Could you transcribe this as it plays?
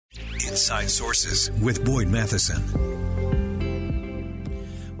Inside Sources with Boyd Matheson.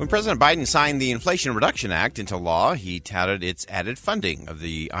 When President Biden signed the Inflation Reduction Act into law, he touted its added funding of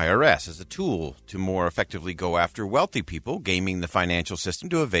the IRS as a tool to more effectively go after wealthy people gaming the financial system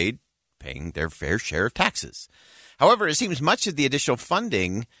to evade paying their fair share of taxes. However, it seems much of the additional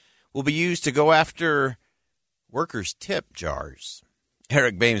funding will be used to go after workers' tip jars.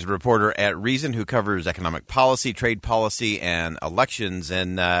 Eric Bames, reporter at Reason, who covers economic policy, trade policy, and elections.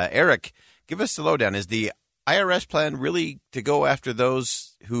 And Eric, give us the lowdown. Is the IRS plan really to go after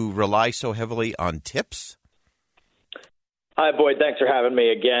those who rely so heavily on tips? Hi, Boyd. Thanks for having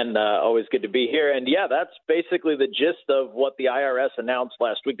me again. Always good to be here. And yeah, that's basically the gist of what the IRS announced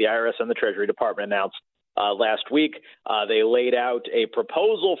last week. The IRS and the Treasury Department announced last week. They laid out a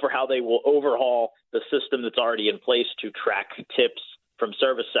proposal for how they will overhaul the system that's already in place to track tips from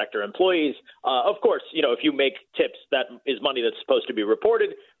service sector employees. Of course, if you make tips, that is money that's supposed to be reported,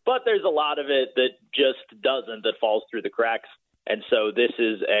 but there's a lot of it that just doesn't, that falls through the cracks. And so this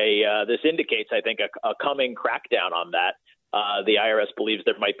is this indicates, I think, a coming crackdown on that. The IRS believes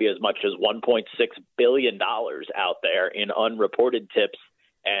there might be as much as $1.6 billion out there in unreported tips,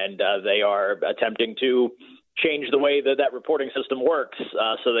 and they are attempting to change the way that reporting system works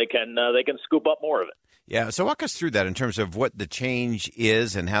so they can scoop up more of it. Yeah, so walk us through that in terms of what the change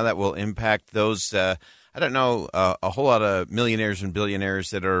is and how that will impact those, a whole lot of millionaires and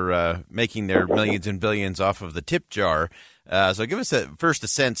billionaires that are making their millions and billions off of the tip jar. So give us first a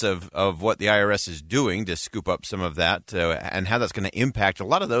sense of what the IRS is doing to scoop up some of that and how that's going to impact a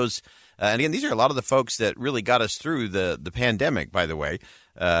lot of those. And again, these are a lot of the folks that really got us through the pandemic, by the way.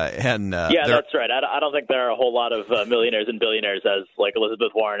 That's right. I don't think there are a whole lot of millionaires and billionaires, as like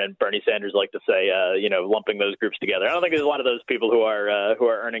Elizabeth Warren and Bernie Sanders like to say, lumping those groups together. I don't think there's a lot of those people who are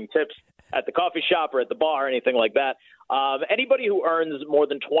earning tips at the coffee shop or at the bar or anything like that. Anybody who earns more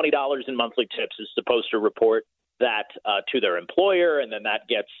than $20 in monthly tips is supposed to report that to their employer, and then that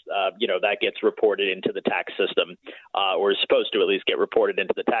gets reported into the tax system, or is supposed to at least get reported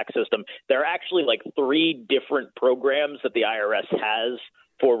into the tax system. There are actually like 3 different programs that the IRS has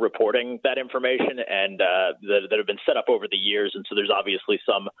for reporting that information, and that have been set up over the years. And so there's obviously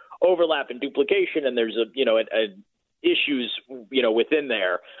some overlap and duplication, and there's issues within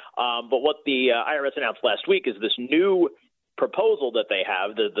there. But what the IRS announced last week is this new proposal that they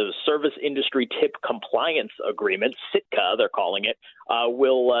have, the Service Industry Tip Compliance Agreement, SITCA, they're calling it,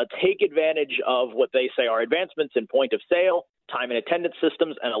 will take advantage of what they say are advancements in point of sale, time and attendance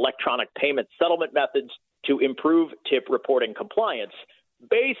systems, and electronic payment settlement methods to improve tip reporting compliance.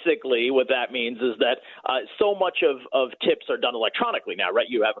 Basically, what that means is that so much of tips are done electronically now, right?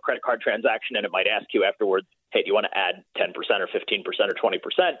 You have a credit card transaction, and it might ask you afterwards, hey, do you want to add 10% or 15% or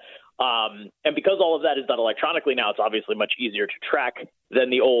 20%? And because all of that is done electronically now, it's obviously much easier to track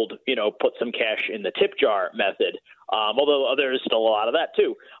than the old, put some cash in the tip jar method, although there is still a lot of that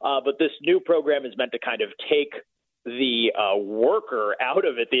too. But this new program is meant to kind of take the worker out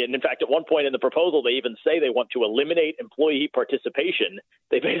of it. And in fact, at one point in the proposal, they even say they want to eliminate employee participation.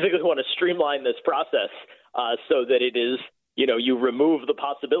 They basically want to streamline this process so that it is, you remove the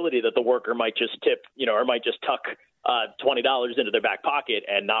possibility that the worker might just tip, or might just tuck $20 into their back pocket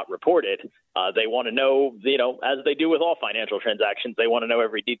and not report it. They want to know, as they do with all financial transactions, they want to know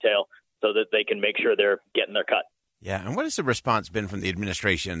every detail so that they can make sure they're getting their cut. Yeah, and what has the response been from the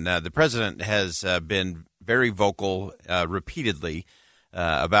administration? The president has been very vocal repeatedly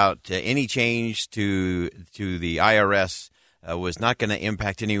about any change to the IRS was not going to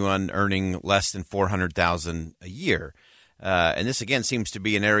impact anyone earning less than $400,000 a year. And this, again, seems to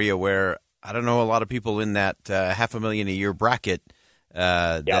be an area where, I don't know, a lot of people in that $500,000 a year bracket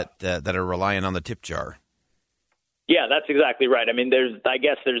that are relying on the tip jar. Yeah, that's exactly right. I mean, there's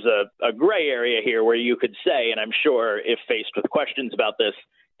a gray area here where you could say, and I'm sure if faced with questions about this,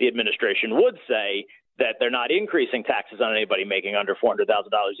 the administration would say that they're not increasing taxes on anybody making under $400,000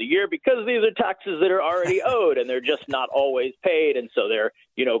 a year because these are taxes that are already owed and they're just not always paid. And so they're,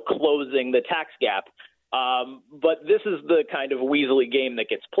 closing the tax gap. But this is the kind of weaselly game that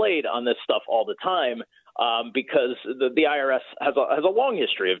gets played on this stuff all the time. Because the IRS has a long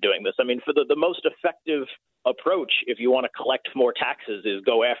history of doing this. I mean, for the most effective approach, if you want to collect more taxes, is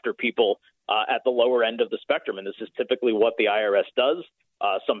go after people at the lower end of the spectrum. And this is typically what the IRS does.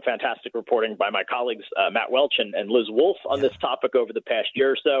 Some fantastic reporting by my colleagues, Matt Welch and Liz Wolfe, on this topic over the past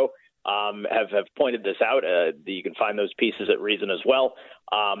year or so have pointed this out. You can find those pieces at Reason as well.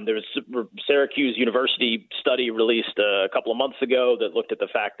 There was a Syracuse University study released a couple of months ago that looked at the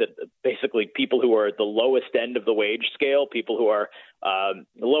fact that basically people who are at the lowest end of the wage scale, people who are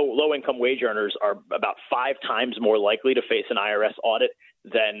low-income wage earners, are about 5 times more likely to face an IRS audit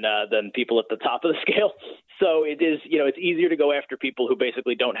than people at the top of the scale. So it is, it's easier to go after people who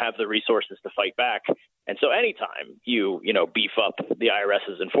basically don't have the resources to fight back. And so anytime you beef up the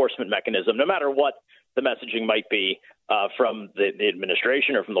IRS's enforcement mechanism, no matter what the messaging might be from the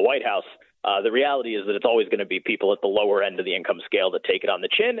administration or from the White House, the reality is that it's always going to be people at the lower end of the income scale that take it on the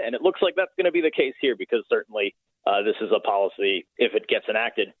chin. And it looks like that's going to be the case here, because certainly this is a policy, if it gets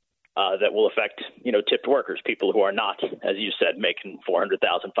enacted, that will affect, tipped workers, people who are not, as you said, making $400,000,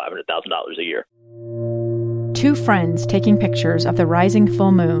 $500,000 a year. Two friends taking pictures of the rising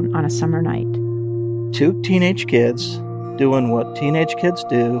full moon on a summer night. Two teenage kids doing what teenage kids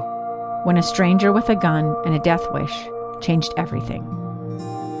do. When a stranger with a gun and a death wish changed everything.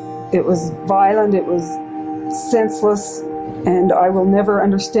 It was violent, it was senseless, and I will never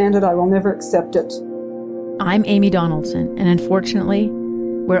understand it, I will never accept it. I'm Amy Donaldson, and unfortunately,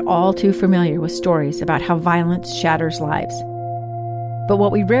 we're all too familiar with stories about how violence shatters lives. But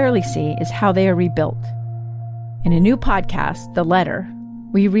what we rarely see is how they are rebuilt. In a new podcast, The Letter,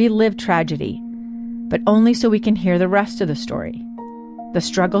 we relive tragedy, but only so we can hear the rest of the story. The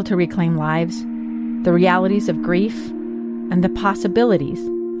struggle to reclaim lives, the realities of grief, and the possibilities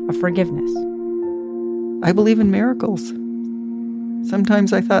of forgiveness. I believe in miracles.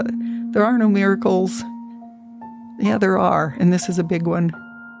 Sometimes I thought, there are no miracles. Yeah, there are, and this is a big one.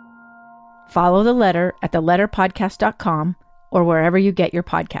 Follow The Letter at theletterpodcast.com or wherever you get your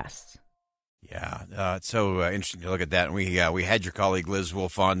podcasts. Yeah, it's so interesting to look at that. And we had your colleague Liz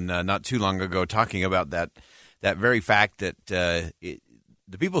Wolfe on not too long ago talking about that very fact that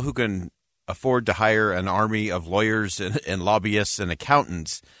the people who can afford to hire an army of lawyers and lobbyists and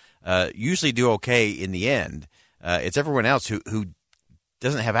accountants usually do okay in the end. It's everyone else who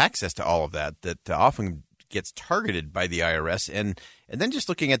doesn't have access to all of that often gets targeted by the IRS. And then just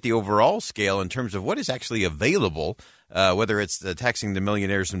looking at the overall scale in terms of what is actually available, whether it's taxing the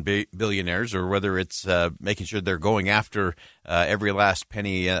millionaires and billionaires, or whether it's making sure they're going after every last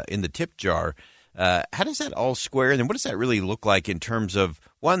penny in the tip jar. How does that all square? And then what does that really look like in terms of,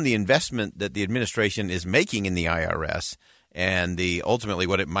 one, the investment that the administration is making in the IRS, and ultimately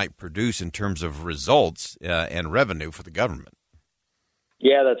what it might produce in terms of results and revenue for the government?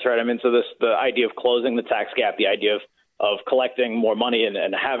 Yeah, that's right. I mean, so the idea of closing the tax gap, the idea of collecting more money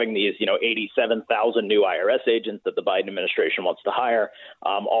and having these, 87,000 new IRS agents that the Biden administration wants to hire,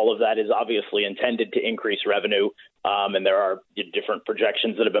 all of that is obviously intended to increase revenue. And there are different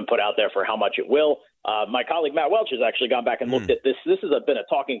projections that have been put out there for how much it will. My colleague Matt Welch has actually gone back and looked at this. This has been a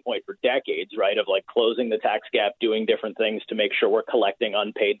talking point for decades, right, of like closing the tax gap, doing different things to make sure we're collecting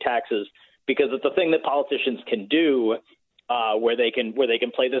unpaid taxes, because it's a thing that politicians can do. Where they can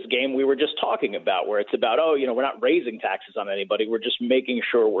play this game we were just talking about, where it's about, we're not raising taxes on anybody, we're just making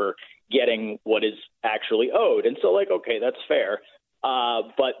sure we're getting what is actually owed. And so, okay, that's fair.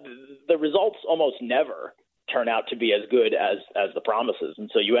 But the results almost never turn out to be as good as the promises. And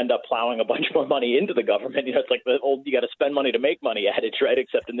so you end up plowing a bunch more money into the government. It's like the old, you got to spend money to make money adage, right?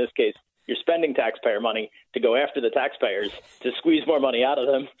 Except in this case, you're spending taxpayer money to go after the taxpayers to squeeze more money out of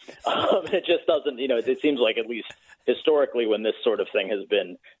them. It just doesn't, it seems like, at least historically, when this sort of thing has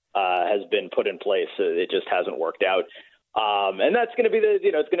been put in place, it just hasn't worked out. And that's going to be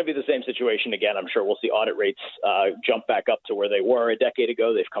it's going to be the same situation again. I'm sure we'll see audit rates jump back up to where they were a decade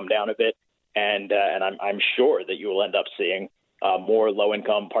ago. They've come down a bit. And I'm sure that you will end up seeing more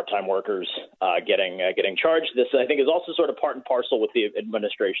low-income part-time workers getting charged. This, I think, is also sort of part and parcel with the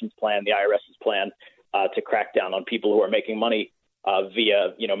administration's plan, the IRS's plan, to crack down on people who are making money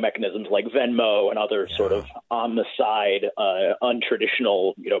via mechanisms like Venmo and other sort of on-the-side,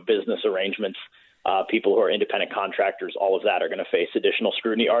 untraditional business arrangements. People who are independent contractors, all of that are going to face additional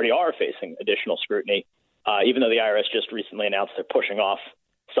scrutiny. Already are facing additional scrutiny, even though the IRS just recently announced they're pushing off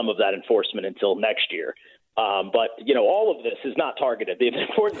some of that enforcement until next year. But, all of this is not targeted. The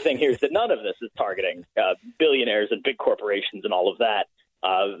important thing here is that none of this is targeting billionaires and big corporations and all of that.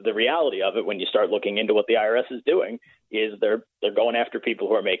 The reality of it, when you start looking into what the IRS is doing, is they're going after people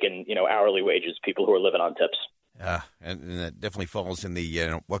who are making, hourly wages, people who are living on tips. And that definitely falls in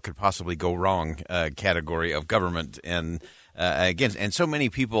the what could possibly go wrong category of government. And again, and so many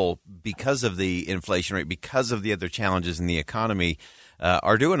people, because of the inflation rate, because of the other challenges in the economy,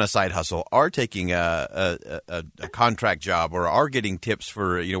 are doing a side hustle, are taking a contract job, or are getting tips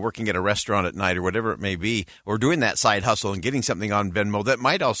for working at a restaurant at night or whatever it may be, or doing that side hustle and getting something on Venmo that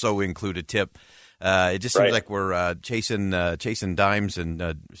might also include a tip. It just seems like we're chasing dimes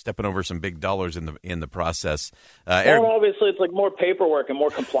and stepping over some big dollars in the process. Well, obviously, it's like more paperwork and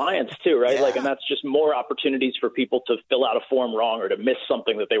more compliance too, right? Yeah. Like, and that's just more opportunities for people to fill out a form wrong or to miss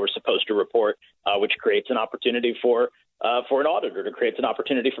something that they were supposed to report, which creates an opportunity for an auditor, to create an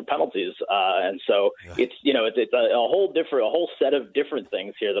opportunity for penalties. And so it's a whole set of different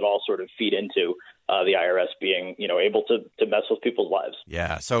things here that all sort of feed into the IRS being, able to mess with people's lives.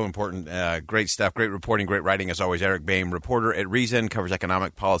 Yeah, so important. Great stuff. Great reporting. Great writing as always. Eric Boehm, reporter at Reason, covers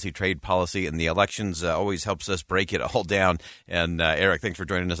economic policy, trade policy, and the elections. Always helps us break it all down. And Eric, thanks for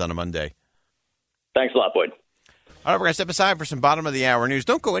joining us on a Monday. Thanks a lot, Boyd. All right, we're going to step aside for some bottom of the hour news.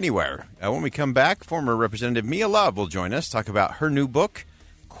 Don't go anywhere. When we come back, former Representative Mia Love will join us, talk about her new book,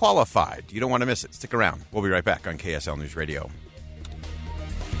 Qualified. You don't want to miss it. Stick around. We'll be right back on KSL News Radio.